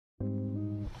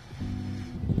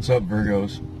What's up,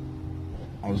 Virgos?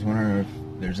 I was wondering if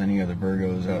there's any other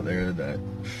Virgos out there that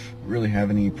really have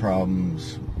any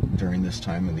problems during this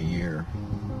time of the year,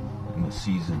 in the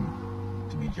season,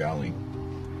 to be jolly.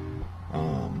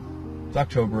 It's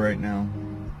October right now.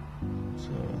 It's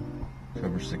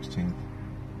October 16th,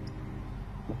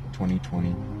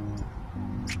 2020.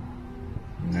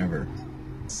 Never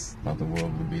thought the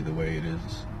world would be the way it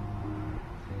is.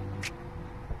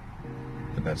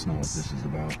 But that's not what this is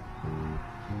about.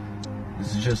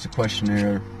 This is just a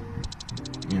questionnaire,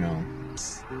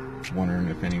 wondering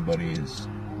if anybody is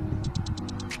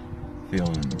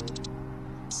feeling,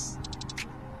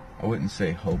 I wouldn't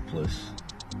say hopeless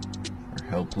or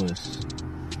helpless,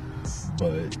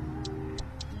 but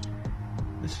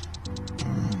this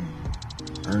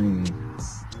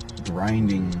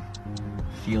grinding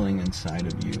feeling inside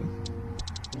of you.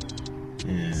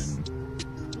 And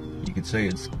you could say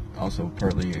it's also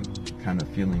partly a kind of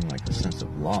feeling like a sense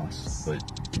of loss, but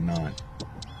I'm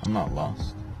not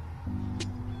lost.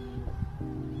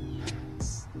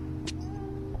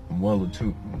 I'm well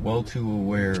too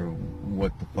aware of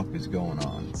what the fuck is going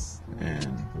on,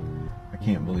 and I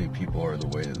can't believe people are the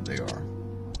way that they are.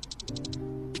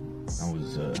 I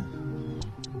was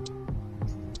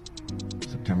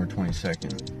September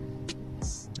 22nd,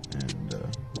 and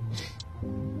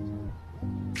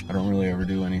I don't really ever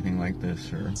do anything like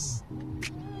this, or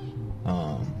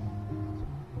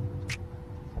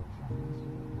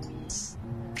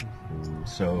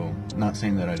so not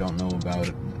saying that I don't know about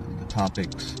the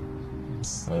topics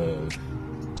of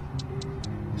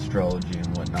astrology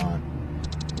and whatnot.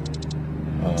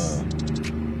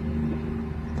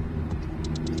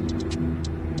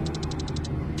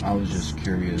 I was just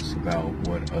curious about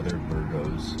what other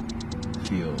Virgos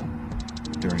feel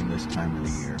during this time of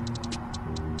the year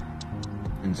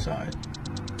inside.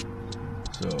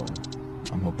 So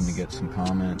I'm hoping to get some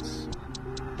comments.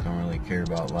 Don't really care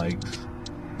about likes,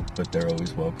 but they're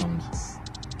always welcomed.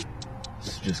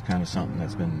 It's just kind of something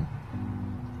that's been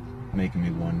making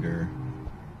me wonder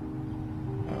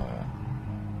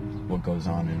what goes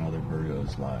on in other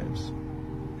Virgos' lives.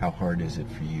 How hard is it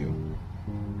for you?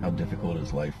 How difficult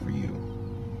is life for you?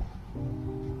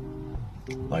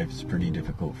 Life's pretty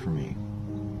difficult for me.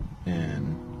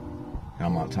 And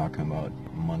I'm not talking about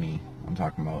money. I'm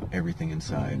talking about everything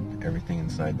inside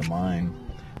the mind,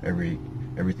 everything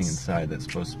inside that's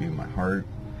supposed to be my heart,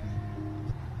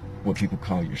 what people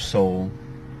call your soul.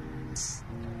 It's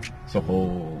a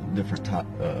whole different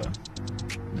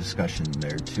discussion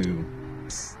there too.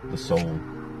 The soul.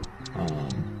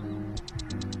 I'm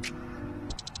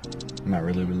not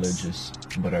really religious,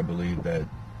 but I believe that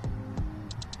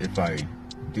if I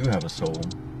do have a soul,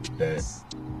 that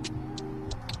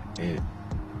it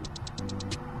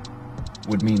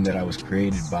would mean that I was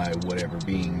created by whatever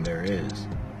being there is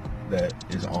that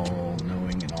is all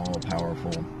knowing and all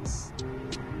powerful.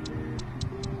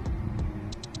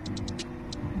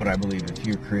 But I believe if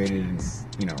you're created in,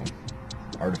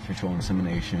 artificial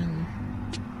insemination,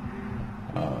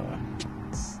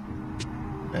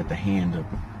 at the hand of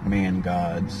man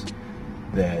gods,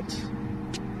 that's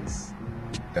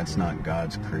not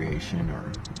God's creation,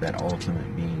 or that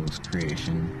ultimate being's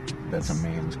creation. That's a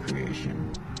man's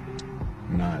creation,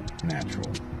 not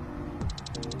natural.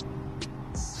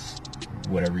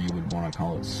 Whatever you would want to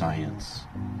call it, science.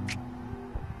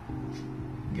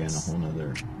 Again, a whole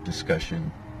nother discussion.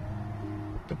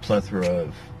 The plethora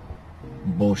of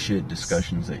bullshit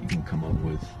discussions that you can come up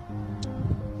with.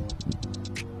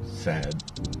 Sad.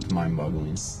 It's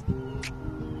mind-boggling.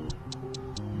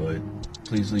 But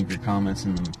please leave your comments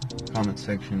in the comment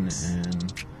section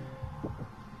and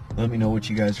let me know what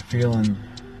you guys are feeling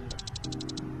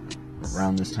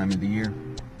around this time of the year.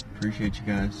 Appreciate you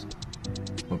guys.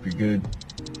 Hope you're good.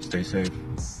 Stay safe.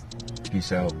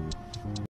 Peace out.